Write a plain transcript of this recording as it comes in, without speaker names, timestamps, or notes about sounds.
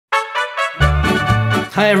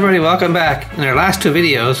Hi everybody, welcome back. In our last two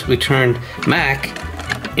videos, we turned Mack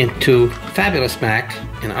into Fabulous Mack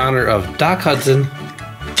in honor of Doc Hudson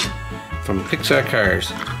from Pixar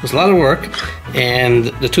Cars. It was a lot of work, and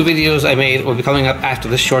the two videos I made will be coming up after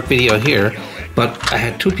this short video here, but I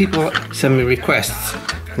had two people send me requests.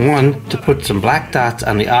 One, to put some black dots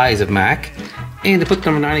on the eyes of Mack, and to put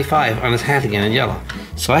number 95 on his hat again in yellow.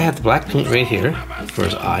 So I have the black paint right here for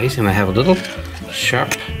his eyes, and I have a little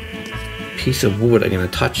sharp piece of wood I'm going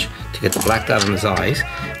to touch to get the black dot on his eyes.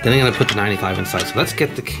 Then I'm going to put the 95 inside. So let's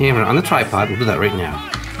get the camera on the tripod. We'll do that right now.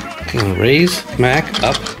 I'm going to raise Mack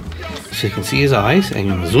up so you can see his eyes. I'm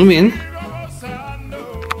going to zoom in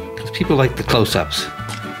because people like the close-ups.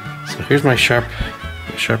 So here's my sharp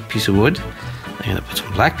piece of wood. I'm going to put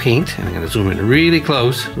some black paint and I'm going to zoom in really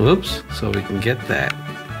close. Whoops. So we can get that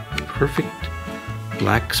perfect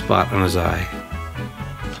black spot on his eye.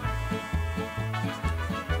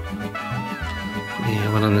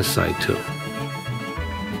 Yeah, one on this side too.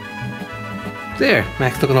 There,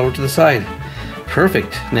 Mack's looking over to the side.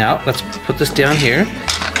 Perfect. Now let's put this down here,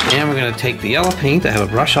 and we're going to take the yellow paint. I have a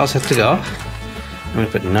brush all set to go. I'm going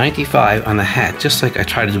to put 95 on the hat, just like I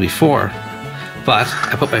tried to do before, but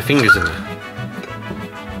I put my fingers in it.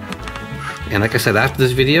 And like I said, after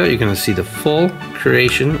this video, you're going to see the full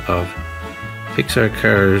creation of Pixar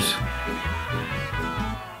Cars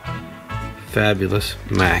Fabulous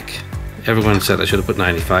Mack. Everyone said I should have put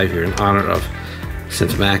 95 here in honor of,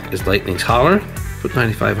 since Mack is Lightning's holler, put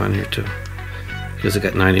 95 on here too. Because I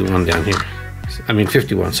got 91 down here. I mean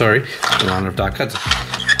 51, sorry, in honor of Doc Hudson.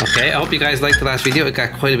 Okay, I hope you guys liked the last video. It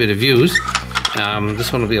got quite a bit of views.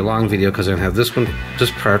 This one will be a long video because I'm going to have this one,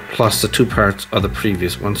 this part, plus the two parts of the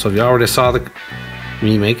previous one. So if you already saw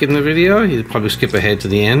me making the video, you'd probably skip ahead to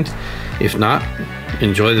the end. If not,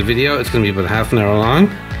 enjoy the video. It's going to be about half an hour long.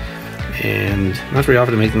 And not very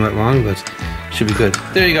often to make them that long, but should be good.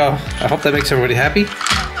 There you go. I hope that makes everybody happy.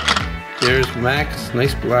 There's Mack's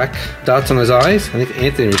nice black dots on his eyes. I think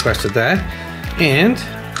Anthony requested that. And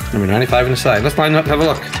number 95 on the side. Let's line up and have a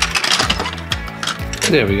look.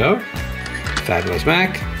 There we go. Fabulous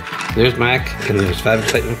Mack. There's Mack, and there's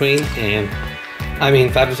Fabulous Lightning McQueen, and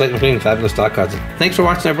Fabulous Lightning McQueen and Fabulous Doc Hudson. Thanks for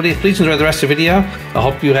watching, everybody. Please enjoy the rest of the video. I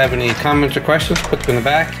hope you have any comments or questions. Put them in the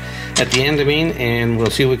back. At the end, and we'll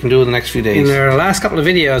see what we can do in the next few days. In our last couple of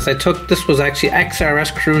videos, this was actually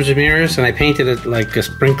XRS cruiser mirrors, and I painted it like a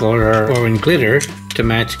sprinkler or in glitter to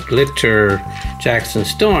match Glitter Jackson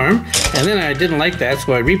Storm, and then I didn't like that,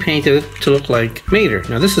 so I repainted it to look like Mater.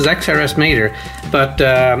 Now this is XRS Mater, but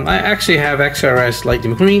I actually have XRS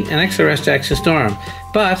Lightning McQueen and XRS Jackson Storm,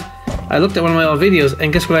 but I looked at one of my old videos,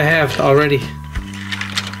 and guess what I have already?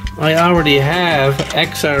 I already have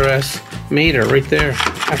XRS Mater right there.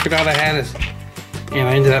 I forgot I had it, and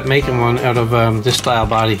I ended up making one out of this style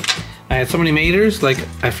body. I had so many Maters, like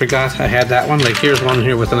I forgot I had that one. Like here's one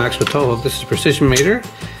here with an actual toe. This is Precision Mater,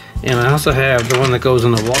 and I also have the one that goes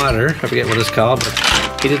in the water. I forget what it's called,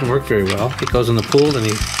 but he didn't work very well. He goes in the pool and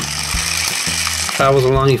he travels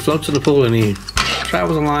along. He floats in the pool and he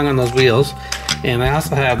travels along on those wheels. And I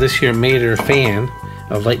also have this here Mater fan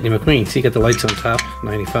of Lightning McQueen. See, you got the lights on top,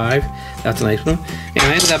 95. That's a nice one. And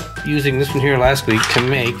I ended up using this one here last week to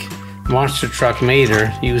make Monster Truck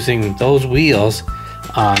Mater using those wheels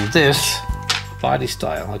on this body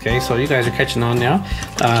style. Okay, so you guys are catching on now.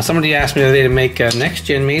 Somebody asked me the other day to make a Next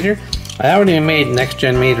Gen Mater. I already made Next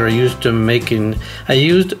Gen Mater. I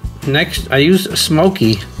used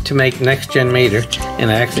Smoky to make Next Gen Mater,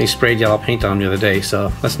 and I actually sprayed yellow paint on the other day,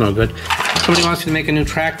 so that's no good. Somebody wants me to make a new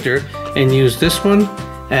tractor and use this one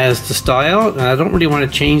as the style, and I don't really want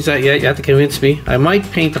to change that yet. You have to convince me. I might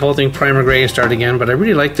paint the whole thing primer gray and start again, but I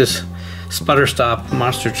really like this Sputter Stop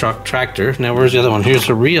Monster Truck tractor. Now where's the other one? Here's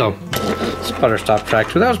the real Sputter Stop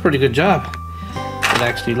tractor. That was a pretty good job. It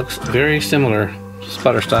actually looks very similar to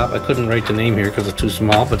Sputter Stop. I couldn't write the name here because it's too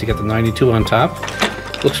small, but you got the 92 on top.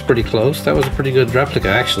 Looks pretty close. That was a pretty good replica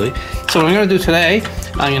actually. So what I'm going to do today,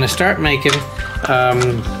 I'm going to start making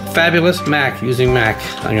Fabulous Mack using Mack.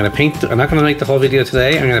 I'm going to paint, I'm not going to make the whole video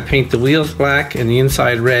today. I'm going to paint the wheels black and the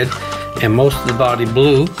inside red and most of the body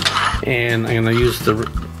blue. And I'm going to use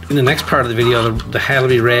in the next part of the video, the hat will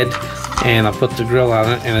be red, and I'll put the grill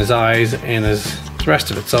on it and his eyes and the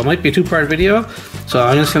rest of it. So it might be a two-part video. So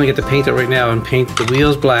I'm just going to get the paint out right now and paint the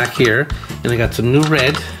wheels black here. And I got some new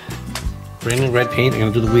red, brand new red paint. I'm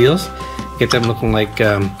going to do the wheels, get them looking like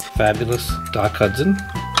Fabulous Doc Hudson.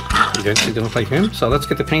 Eventually gonna look like him. So let's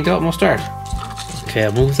get the paint out and we'll start. Okay,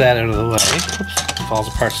 I'll move that out of the way. Oops, it falls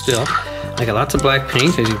apart still. I got lots of black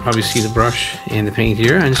paint, as you can probably see the brush and the paint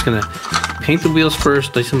here. I'm just gonna paint the wheels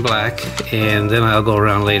first, nice and black, and then I'll go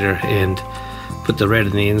around later and put the red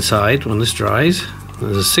in the inside when this dries.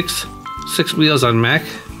 There's six wheels on Mack.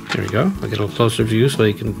 There we go. I'll get a little closer view so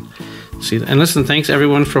you can see that. And listen, thanks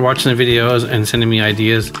everyone for watching the videos and sending me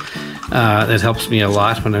ideas. That helps me a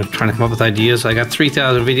lot when I'm trying to come up with ideas. I got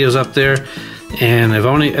 3,000 videos up there, and if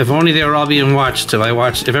only they were all being watched.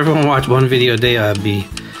 If everyone watched one video a day, I'd be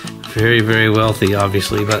very, very wealthy,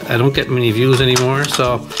 obviously. But I don't get many views anymore,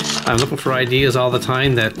 so I'm looking for ideas all the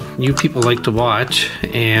time that you people like to watch.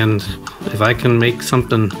 And if I can make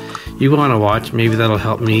something you want to watch, maybe that'll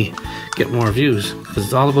help me get more views, because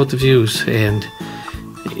it's all about the views, and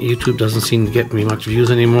YouTube doesn't seem to get me much views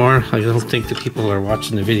anymore. I don't think that people are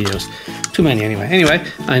watching the videos. Too many anyway. Anyway,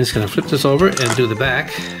 I'm just going to flip this over and do the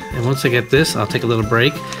back. And once I get this, I'll take a little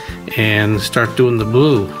break and start doing the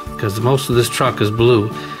blue, because most of this truck is blue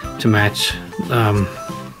to match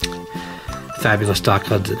Fabulous Doc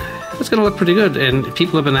Hudson. It's going to look pretty good, and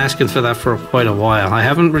people have been asking for that for quite a while. I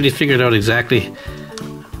haven't really figured out exactly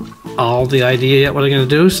all the idea yet what I'm going to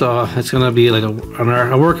do, so it's going to be like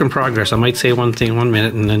a work in progress. I might say one thing 1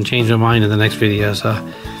 minute and then change my mind in the next video, so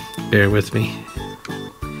bear with me.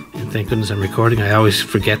 And thank goodness I'm recording. I always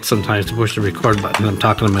forget sometimes to push the record button. I'm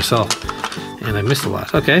talking to myself and I miss a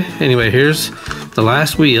lot. Okay, anyway, here's the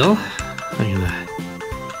last wheel.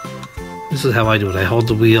 This is how I do it. I hold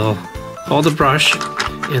the wheel, hold the brush,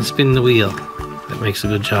 and spin the wheel. That makes a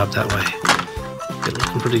good job that way. It's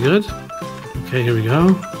looking pretty good. Okay, here we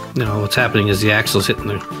go. Now what's happening is the axle's hitting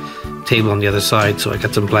the table on the other side, so I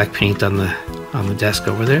got some black paint on the desk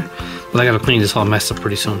over there. But I gotta clean this whole mess up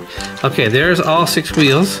pretty soon. Okay, there's all 6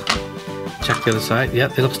 wheels. Check the other side. Yeah,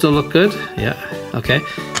 they still look good. Yeah, okay.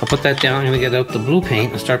 I'll put that down. I'm gonna get out the blue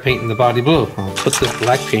paint and start painting the body blue. I'll put the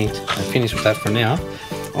black paint. I'm finished with that for now.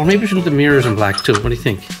 Or maybe we should do the mirrors in black too. What do you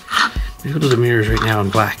think? Maybe we'll do the mirrors right now in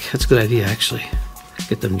black. That's a good idea, actually.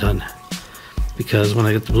 Get them done. Because when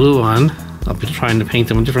I get the blue on, I'll be trying to paint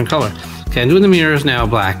them a different color. Okay, I'm doing the mirrors now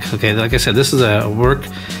black. Okay, like I said, this is a work.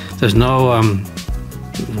 There's no,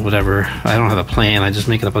 whatever. I don't have a plan. I just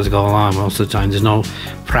make it up as I go along most of the time. There's no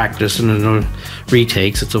practice and there's no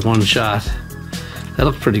retakes. It's a one shot. That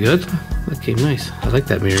looks pretty good. That came nice. I like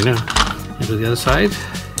that mirror now. And do the other side.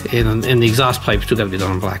 And the exhaust pipes too got to be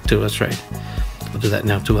done in black too. That's right. I'll do that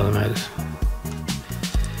now too while I'm at it.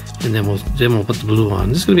 And then we'll put the blue on.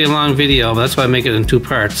 This is going to be a long video, but that's why I make it in 2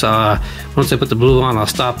 parts. Once I put the blue on, I'll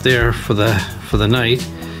stop there for the night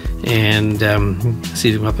and see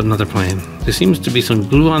if we can up another plan. There seems to be some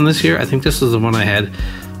glue on this here. I think this is the one I had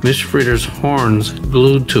Miss Fritter's horns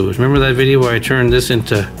glued to it. Remember that video where I turned this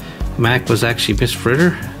into Mac was actually Miss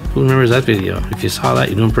Fritter? Who remembers that video? If you saw that,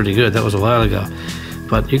 you're doing pretty good. That was a while ago.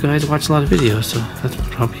 But you guys watch a lot of videos, so that's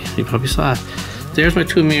you probably saw it. There's my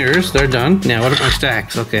 2 mirrors. They're done. Now, what are my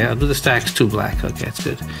stacks? Okay, I'll do the stacks 2 black. Okay, that's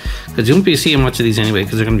good. Because you won't be seeing much of these anyway,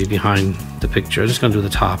 because they're going to be behind the picture. I'm just going to do the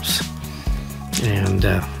tops. And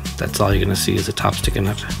that's all you're going to see is the top sticking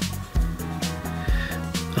up.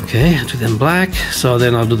 Okay, I'll do them black. So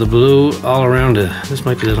then I'll do the blue all around it. This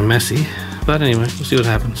might be a little messy. But anyway, we'll see what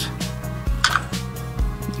happens.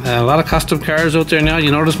 A lot of custom cars out there now.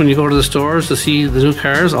 You notice when you go to the stores to see the new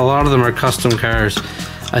cars, a lot of them are custom cars.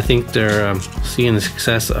 I think they're seeing the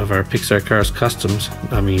success of our Pixar Cars Customs.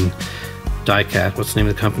 I mean, diecast. What's the name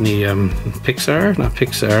of the company? Pixar? Not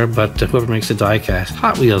Pixar, but whoever makes the diecast.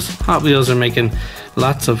 Hot Wheels. Hot Wheels are making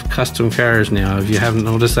lots of custom cars now. If you haven't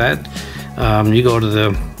noticed that, you go to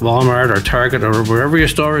the Walmart or Target or wherever your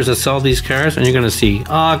store is that sell these cars, and you're going to see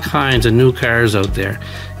all kinds of new cars out there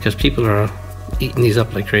because people are eating these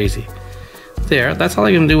up like crazy. There. That's all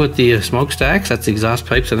I'm going to do with the smokestacks. That's the exhaust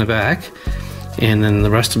pipes in the back. And then the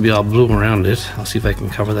rest will be all blue around it. I'll see if I can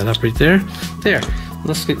cover that up right there. There.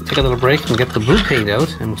 Let's take a little break and get the blue paint out,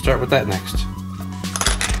 and we'll start with that next.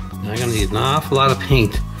 Now I'm going to need an awful lot of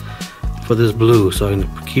paint for this blue, so I'm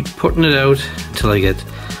going to keep putting it out until I get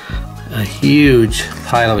a huge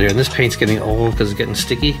pile over here. And this paint's getting old because it's getting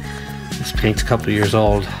sticky. This paint's a couple of years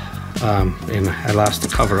old, and I lost the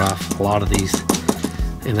cover off a lot of these.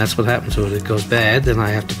 And that's what happens when it goes bad. Then I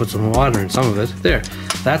have to put some water in some of it. There.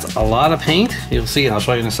 That's a lot of paint. You'll see, and I'll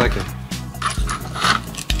show you in a second.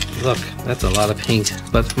 Look, that's a lot of paint,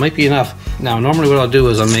 but it might be enough. Now, normally what I'll do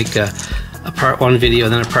is I'll make a part 1 video,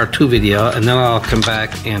 then a part 2 video, and then I'll come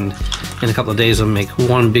back and in a couple of days I'll make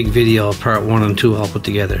one big video, part 1 and 2 all put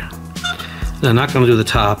together. And I'm not going to do the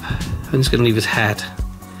top. I'm just going to leave his hat.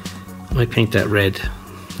 I might paint that red,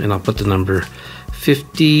 and I'll put the number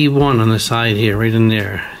 51 on the side here, right in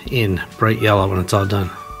there, in bright yellow when it's all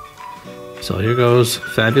done. So here goes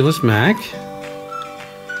Fabulous Mack.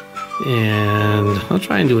 And I'll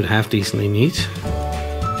try and do it half decently neat. See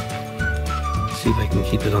if I can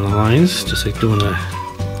keep it on the lines, just like doing a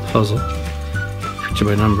puzzle. Picture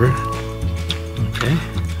by number. Okay,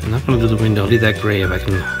 I'm not going to do the window. Leave that gray if I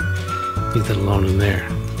can leave that alone in there.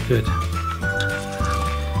 Good.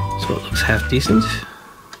 So it looks half decent.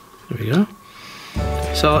 There we go.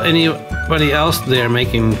 So anybody else there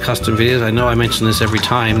making custom videos? I know I mention this every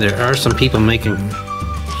time. There are some people making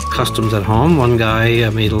customs at home. One guy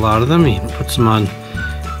made a lot of them. He puts them on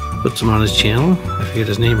his channel. I forget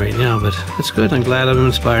his name right now, but that's good. I'm glad I'm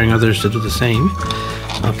inspiring others to do the same.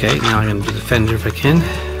 Okay, now I'm going to do the fender if I can.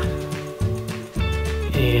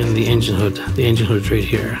 And the engine hood. The engine hood's right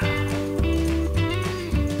here.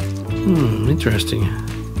 Interesting.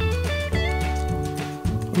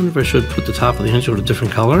 I wonder if I should put the top of the engine with a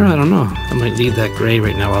different color. I don't know. I might leave that gray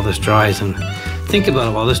right now while this dries and think about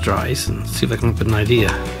it while this dries and see if I can come up with an idea.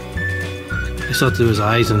 I still have to do his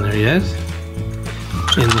eyes in there yet.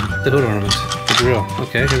 And the hood ornament, the grill.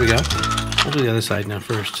 Okay, here we go. I'll do the other side now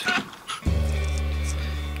first.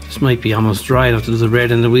 This might be almost dry enough to do the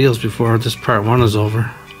red in the wheels before this part 1 is over.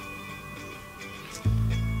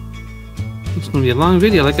 It's going to be a long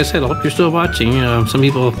video, like I said. I hope you're still watching. Some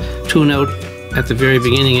people tune out at the very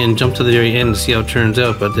beginning and jump to the very end to see how it turns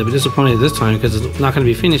out, but they'll be disappointed this time because it's not going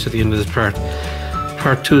to be finished at the end of this part.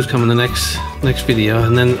 Part 2 is coming the next video,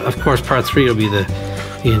 and then of course part 3 will be the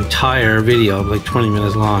entire video, like 20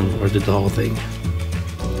 minutes long, or did the whole thing.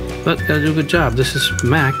 But gotta do a good job. This is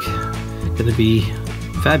Mack, gonna be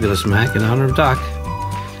Fabulous Mack in honor of Doc.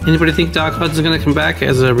 Anybody think Doc Hudson's gonna come back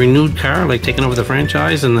as a renewed car, like taking over the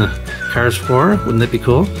franchise and the Cars 4? Wouldn't that be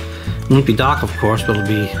cool? It won't be Doc, of course, but it'll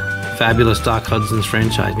be Fabulous Doc Hudson's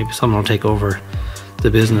franchise. Maybe someone will take over the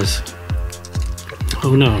business.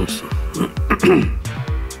 Who knows?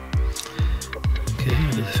 Okay,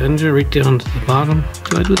 the fender right down to the bottom.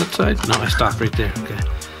 Did I do that side? No, I stopped right there. Okay,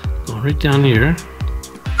 going right down here.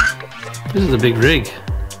 This is a big rig.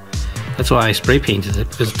 That's why I spray painted it,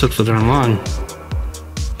 because it took so darn long.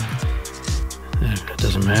 It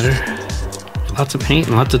doesn't matter. Lots of paint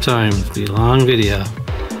and lots of time. It'll be a long video.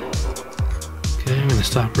 Okay, I'm gonna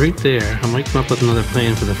stop right there. I might come up with another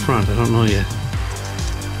plan for the front. I don't know yet.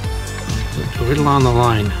 Go right along the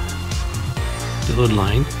line, the hood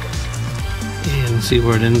line, and see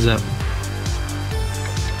where it ends up.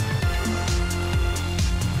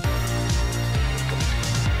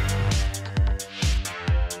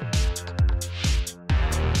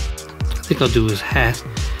 I think I'll do his hat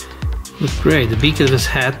with gray. The beak of his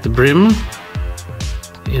hat, the brim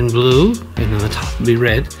in blue, and then the top will be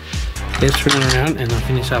red. Okay, let's turn it around and I'll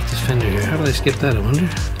finish off this fender here. How did I skip that, I wonder?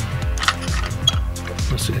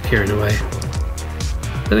 Must have got carried away.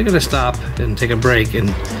 Then I gotta stop and take a break and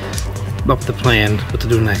up the plan what to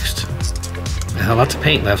do next. I have lots of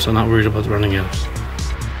paint left, so I'm not worried about running out.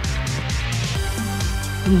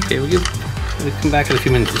 Okay, we'll come back in a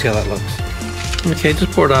few minutes to see how that looks. Okay,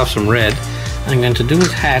 just poured off some red. I'm going to do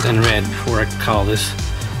his hat in red before I call this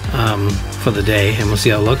for the day, and we'll see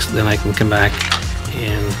how it looks. Then I can come back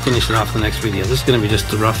and finish it off in the next video. This is going to be just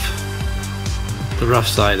the rough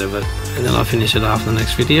side of it, and then I'll finish it off in the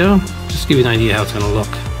next video. Just to give you an idea how it's going to look,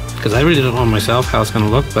 because I really don't know myself how it's going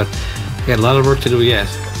to look, but I got a lot of work to do yet.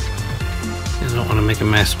 And I don't want to make a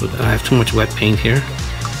mess, but I have too much wet paint here,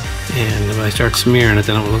 and if I start smearing it,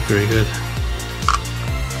 then it will look very good.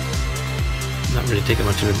 Not really taking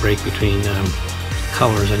much of a break between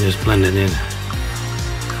colors. I just blend it in. You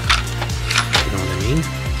know what I mean?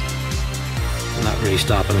 I'm not really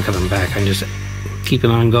stopping and coming back. I'm just keeping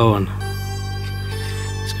on going.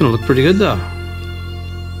 It's gonna look pretty good though.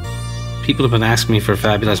 People have been asking me for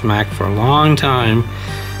Fabulous Mack for a long time,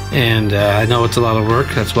 and I know it's a lot of work.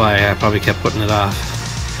 That's why I probably kept putting it off.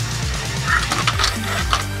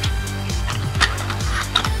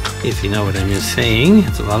 If you know what I'm saying,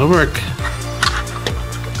 it's a lot of work.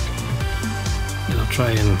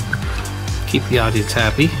 Try and keep the audience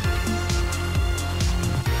happy.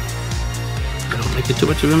 Don't make it too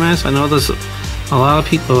much of a mess. I know there's a lot of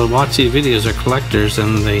people that watch these videos are collectors,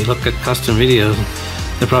 and they look at custom videos.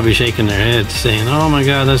 They're probably shaking their heads saying, "Oh my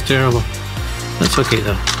God, that's terrible." That's okay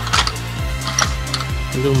though.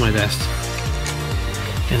 I'm doing my best,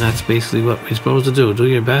 and that's basically what we're supposed to do. Do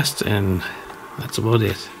your best, and that's about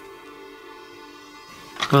it.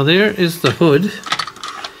 Well, there is the hood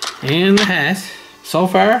and the hat. So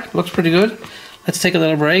far, looks pretty good. Let's take a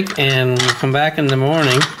little break and we'll come back in the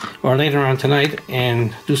morning or later on tonight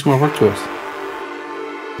and do some more work to it.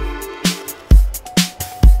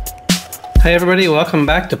 Hi everybody, welcome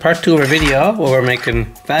back to part 2 of our video where we're making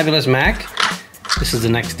Fabulous Mack. This is the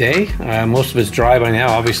next day. Most of it's dry by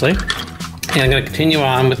now, obviously. And I'm going to continue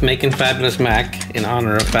on with making Fabulous Mack in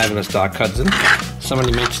honor of Fabulous Doc Hudson.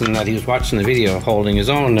 Somebody mentioned that he was watching the video holding his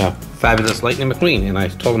own Fabulous Lightning McQueen, and I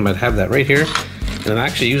told him I'd have that right here And I'm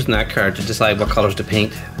actually using that card to decide what colors to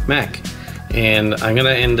paint Mack. And I'm gonna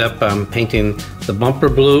end up painting the bumper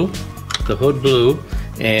blue, the hood blue,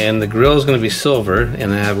 and the grill is gonna be silver,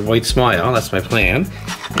 and I have a white smile. That's my plan.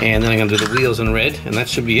 And then I'm gonna do the wheels in red, and that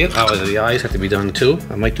should be it. Oh, the eyes have to be done too.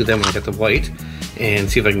 I might do them when I get the white, and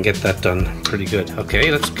see if I can get that done pretty good.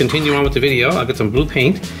 Okay, let's continue on with the video. I'll get some blue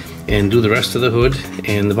paint and do the rest of the hood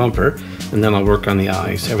and the bumper, and then I'll work on the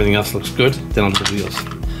eyes. Everything else looks good, then I'll do the wheels.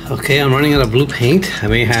 Okay, I'm running out of blue paint. I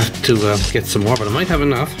may have to get some more, but I might have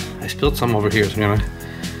enough. I spilled some over here, so I'm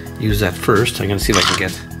gonna use that first. I'm gonna see if I can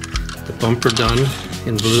get the bumper done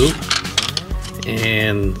in blue,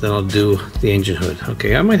 and then I'll do the engine hood.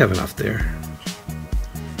 Okay, I might have enough there.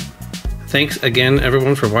 Thanks again,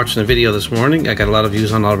 everyone, for watching the video this morning. I got a lot of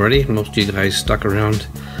views on already. Most of you guys stuck around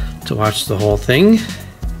to watch the whole thing,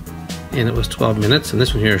 and it was 12 minutes, and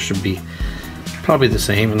this one here should be probably the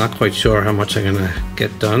same. I'm not quite sure how much I'm gonna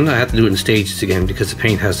get done. I have to do it in stages again because the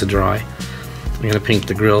paint has to dry. I'm gonna paint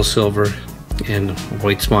the grill silver and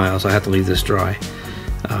white smile, so I have to leave this dry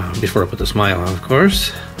before I put the smile on, of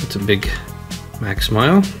course. It's a big Mack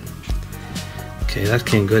smile. Okay, that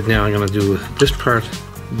came good. Now I'm gonna do this part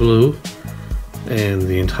blue and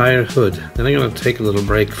the entire hood. Then I'm gonna take a little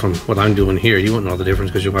break from what I'm doing here. You won't know the difference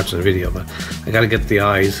because you're watching the video, but I gotta get the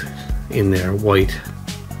eyes in there white.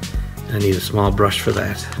 I need a small brush for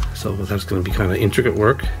that, so that's going to be kind of intricate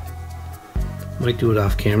work. Might do it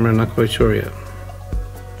off camera, I'm not quite sure yet.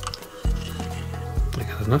 I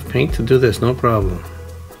got enough paint to do this, no problem.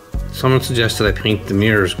 Someone suggested I paint the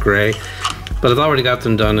mirrors gray, but I've already got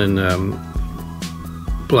them done in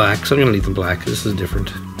black, so I'm going to leave them black. This is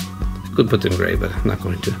different. I could put them gray, but I'm not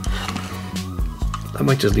going to. I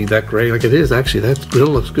might just leave that gray like it is. Actually, that grill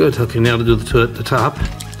looks good. Okay, now to do the top.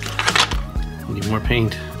 Need more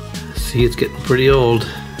paint. See, it's getting pretty old.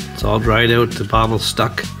 It's all dried out, the bottle's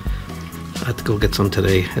stuck. I have to go get some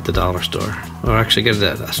today at the dollar store. Or actually get it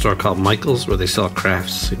at a store called Michael's where they sell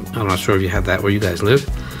crafts. I'm not sure if you have that where you guys live.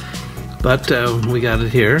 But we got it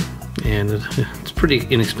here, and it's pretty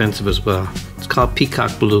inexpensive as well. It's called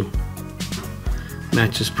Peacock Blue.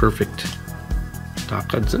 Matches perfect.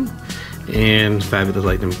 Doc Hudson and Fabulous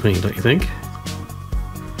Lightning McQueen, don't you think?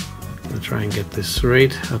 I'm gonna try and get this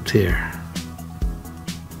right up here.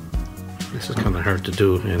 This is kind of hard to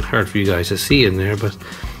do and hard for you guys to see in there, but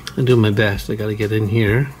I'm doing my best. I got to get in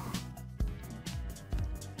here.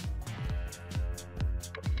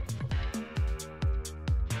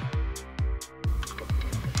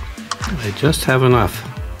 I just have enough.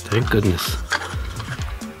 Thank goodness.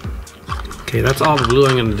 Okay, that's all the blue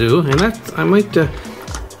I'm going to do, and that I might. I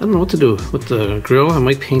don't know what to do with the grill. I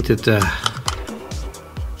might paint it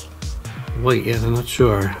white. Yeah, I'm not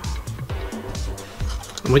sure.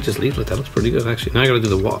 I might just leave it. That looks pretty good, actually. Now I gotta do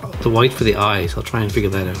the white for the eyes. I'll try and figure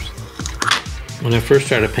that out. When I first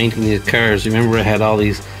started painting these cars, remember I had all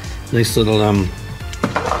these nice little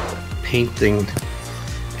paint things,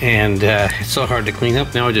 and it's so hard to clean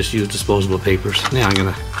up. Now I just use disposable papers. Now I'm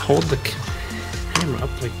gonna hold the camera up,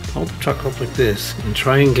 hold the truck up like this, and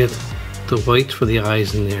try and get the white for the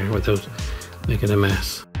eyes in there without making a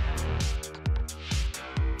mess.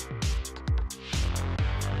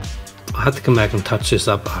 I'll have to come back and touch this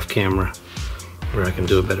up off camera where I can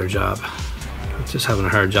do a better job. I'm just having a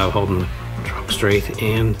hard job holding the truck straight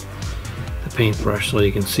and the paintbrush so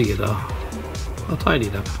you can see it all. I'll tidy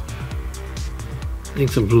it up. I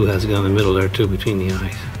think some blue has to go in the middle there too between the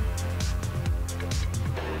eyes.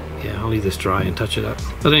 Yeah, I'll leave this dry and touch it up.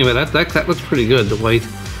 But anyway, that looks pretty good, the white.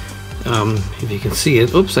 If you can see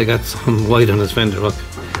it. Oops, I got some white on this fender, look.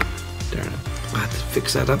 Darn it. I'll have to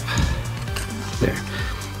fix that up. There.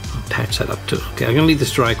 Patch that up too. Okay, I'm gonna leave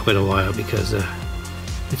this dry quite a while because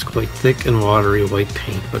it's quite thick and watery white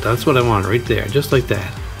paint, but that's what I want right there, just like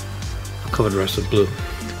that. I'll cover the rest with blue.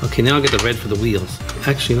 Okay, now I'll get the red for the wheels.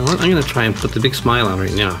 Actually, you know what? I'm gonna try and put the big smile on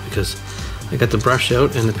right now because I got the brush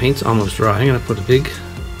out and the paint's almost dry. I'm gonna put a big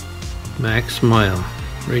Mack smile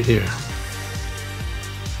right here.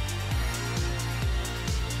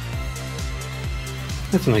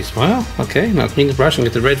 That's a nice smile. Okay, now clean the brush and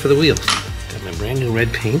get the red for the wheels. Got my brand new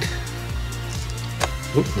red paint.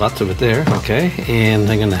 Oop, lots of it there. Okay, and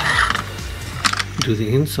I'm gonna do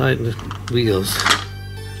the inside of the wheels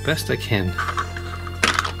as best I can.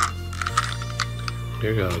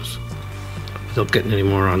 There goes. Without getting any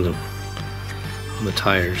more on the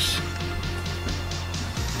tires.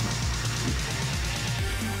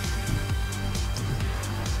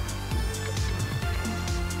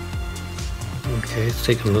 Okay, it's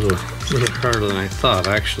taking a little harder than I thought,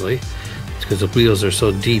 actually. It's because the wheels are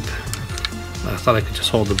so deep. I thought I could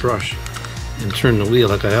just hold the brush and turn the wheel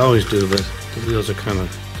like I always do, but the wheels are kind of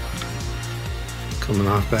coming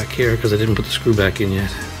off back here because I didn't put the screw back in yet.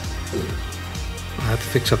 I have to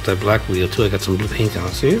fix up that black wheel too. I got some blue paint on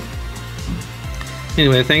it, see it?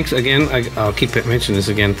 Anyway, thanks again. I'll keep mentioning this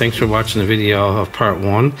again. Thanks for watching the video of part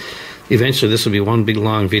 1. Eventually this will be one big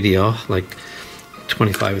long video, like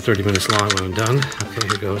 25 or 30 minutes long when I'm done. Okay,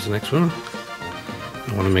 here goes the next one.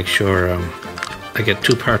 I want to make sure I get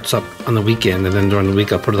 2 parts up on the weekend, and then during the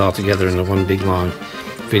week I'll put it all together into one big long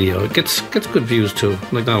video. It gets good views too.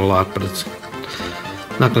 Like, not a lot, but it's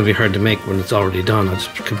not going to be hard to make when it's already done. I'll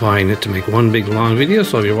just combine it to make one big long video.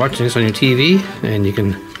 So if you're watching this on your TV and you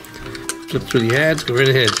can flip through the ads, go right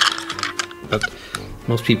ahead. But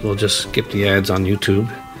most people just skip the ads on YouTube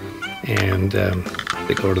and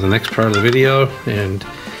they go to the next part of the video, and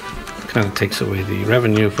it kind of takes away the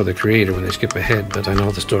revenue for the creator when they skip ahead. But I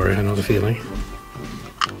know the story, I know the feeling.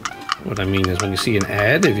 What I mean is, when you see an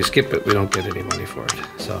ad, if you skip it, we don't get any money for it.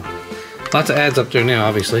 So lots of ads up there now,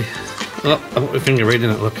 obviously. Oh, I put my finger right in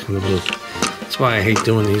it, look, in the blue. That's why I hate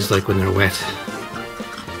doing these, like when they're wet.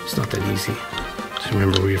 It's not that easy. Just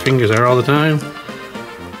remember where your fingers are all the time.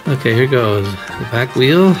 Okay, here goes the back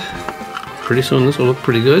wheel. Pretty soon this will look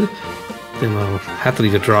pretty good. Then I'll have to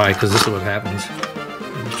leave it dry, because this is what happens.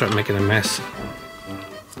 I'll start making a mess.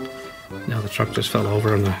 Now the truck just fell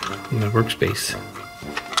over on the workspace.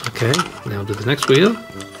 Okay, now do the next wheel.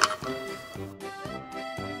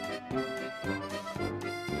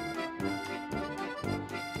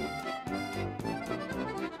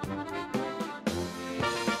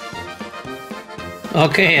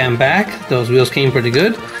 Okay, I'm back. Those wheels came pretty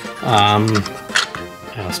good.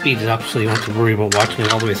 I'll speed it up so you don't have to worry about watching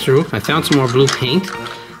it all the way through. I found some more blue paint.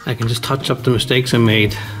 I can just touch up the mistakes I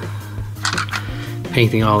made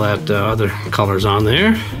painting all that other colors on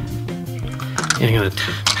there. And I'm going to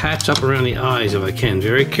patch up around the eyes if I can,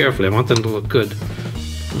 very carefully. I want them to look good.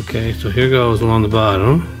 Okay, so here goes along the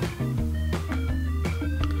bottom.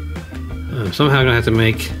 I'm somehow going to have to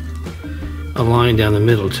make a line down the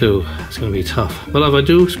middle too. It's going to be tough. But if I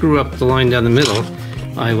do screw up the line down the middle,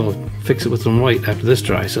 I will fix it with some white after this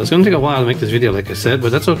dries. So it's going to take a while to make this video, like I said,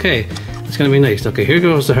 but that's okay. It's going to be nice. Okay, here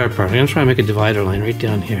goes the hard part. I'm going to try and make a divider line right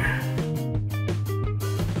down here.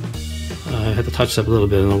 I had to touch up a little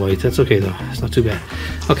bit on the white. That's okay though. It's not too bad.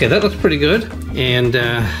 Okay, that looks pretty good. And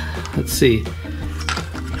let's see.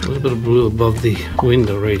 A little bit of blue above the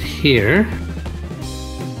window right here.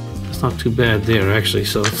 It's not too bad there actually.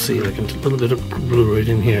 So let's see, like a little bit of blue right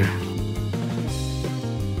in here.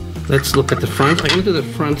 Let's look at the front. I'm going to do the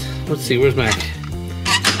front. Let's see, where's Mac?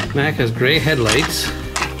 Mac has gray headlights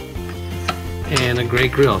and a gray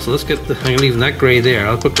grille. So let's get the, I'm going to leave that gray there.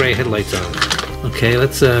 I'll put gray headlights on. Okay,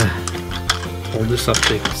 let's hold this up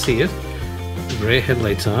so you can see it. Gray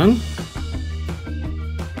headlights on.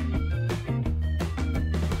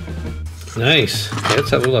 Nice. Okay,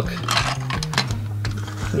 let's have a look.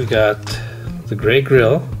 We got the gray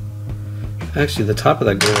grille. Actually, the top of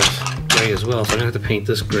that grille is gray as well, so I'm gonna have to paint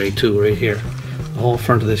this gray too, right here. The whole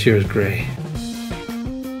front of this here is gray.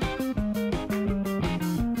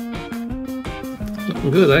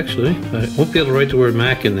 Looking good, actually. I won't be able to write the word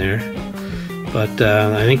Mac in there, but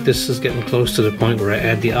I think this is getting close to the point where I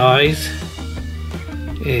add the eyes,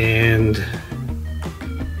 and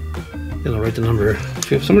then I'll write the number.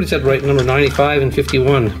 Somebody said write number 95 and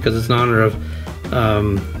 51 because it's in honor of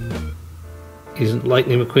he's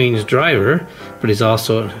Lightning McQueen's driver, but he's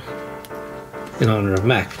also in honor of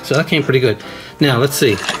Mac. So that came pretty good. Now let's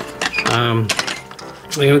see. I'm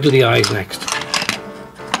going to do the eyes next.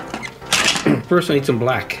 First I need some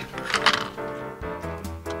black.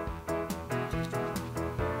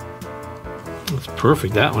 That's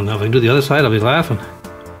perfect, that one. Now if I can do the other side, I'll be laughing.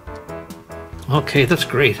 Okay, that's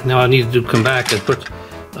great. Now I need to come back and put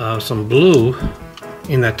some blue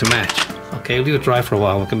in that to match. Okay, we'll leave it dry for a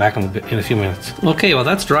while. We'll come back in a few minutes. Okay, well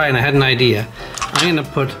that's dry and I had an idea. I'm going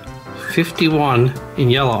to put 51 in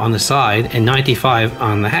yellow on the side and 95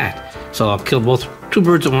 on the hat. So I'll kill two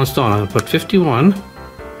birds with one stone. I'm going to put 51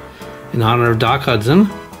 in honor of Doc Hudson.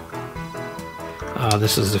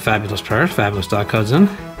 This is the fabulous part, Fabulous Doc Hudson.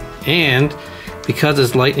 And because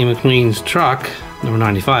it's Lightning McQueen's truck, number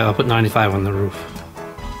 95, I'll put 95 on the roof,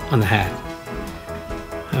 on the hat.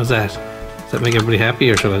 How's that? Does that make everybody happy,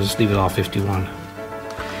 or should I just leave it all 51?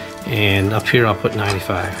 And up here I'll put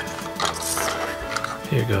 95.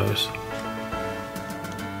 Here goes.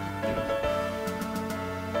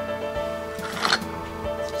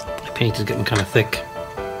 The paint is getting kind of thick.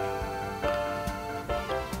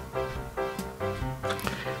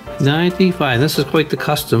 95, this is quite the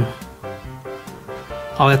custom.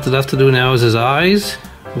 All I have left to do now is his eyes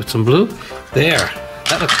with some blue. There,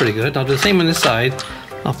 that looks pretty good. I'll do the same on this side.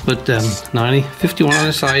 I'll put 51 on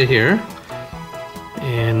the side here.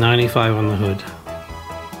 95 on the hood.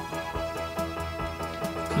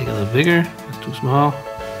 Make it a little bigger. It's too small.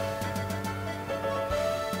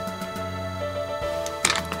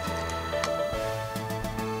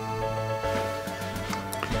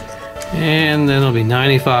 And then it'll be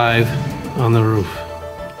 95 on the roof.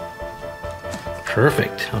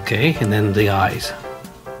 Perfect. Okay, and then the eyes.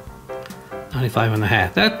 95 on the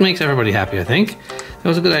hat. That makes everybody happy, I think. That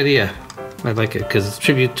was a good idea. I like it because it's a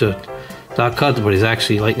tribute to Doc Hudson, but he's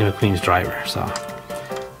actually Lightning McQueen's driver, so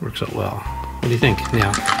works out well. What do you think?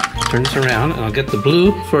 Now, turn this around and I'll get the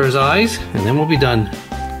blue for his eyes, and then we'll be done.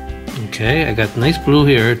 Okay, I got nice blue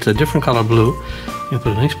here. It's a different color blue. I'm gonna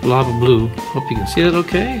put a nice blob of blue. Hope you can see it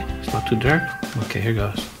okay. It's not too dark. Okay, here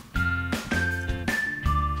goes.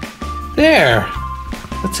 There!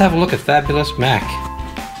 Let's have a look at Fabulous Mack.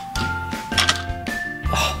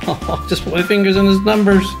 Oh, just put my fingers in his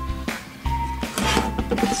numbers.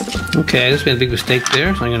 Okay, I just made a big mistake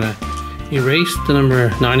there, so I'm gonna erase the number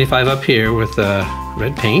 95 up here with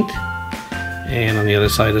red paint, and on the other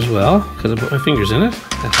side as well, because I put my fingers in it.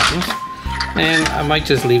 That happens. And I might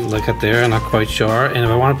just leave it like that there. I'm not quite sure. And if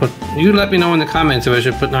I want to put, you let me know in the comments if I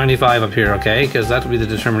should put 95 up here, okay? Because that will be the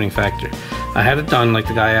determining factor. I had it done like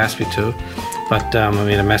the guy asked me to, but I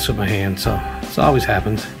made a mess with my hand, so it always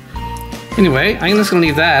happens. Anyway, I'm just going to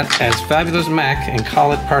leave that as Fabulous Mack and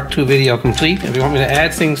call it part 2 video complete. If you want me to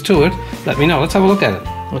add things to it, let me know. Let's have a look at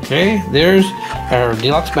it. Okay, there's our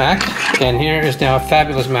Deluxe Mack, and here is now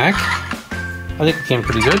Fabulous Mack. I think it came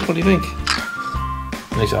pretty good. What do you think?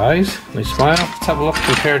 Nice eyes, nice smile. Let's have a look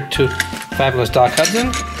compared to Fabulous Doc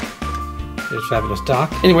Hudson. There's Fabulous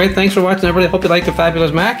Doc. Anyway, thanks for watching, everybody. Hope you liked the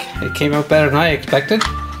Fabulous Mack. It came out better than I expected.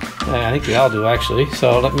 I think we all do, actually.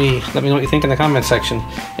 So let me know what you think in the comment section,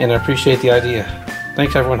 and I appreciate the idea.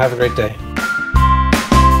 Thanks, everyone. Have a great day.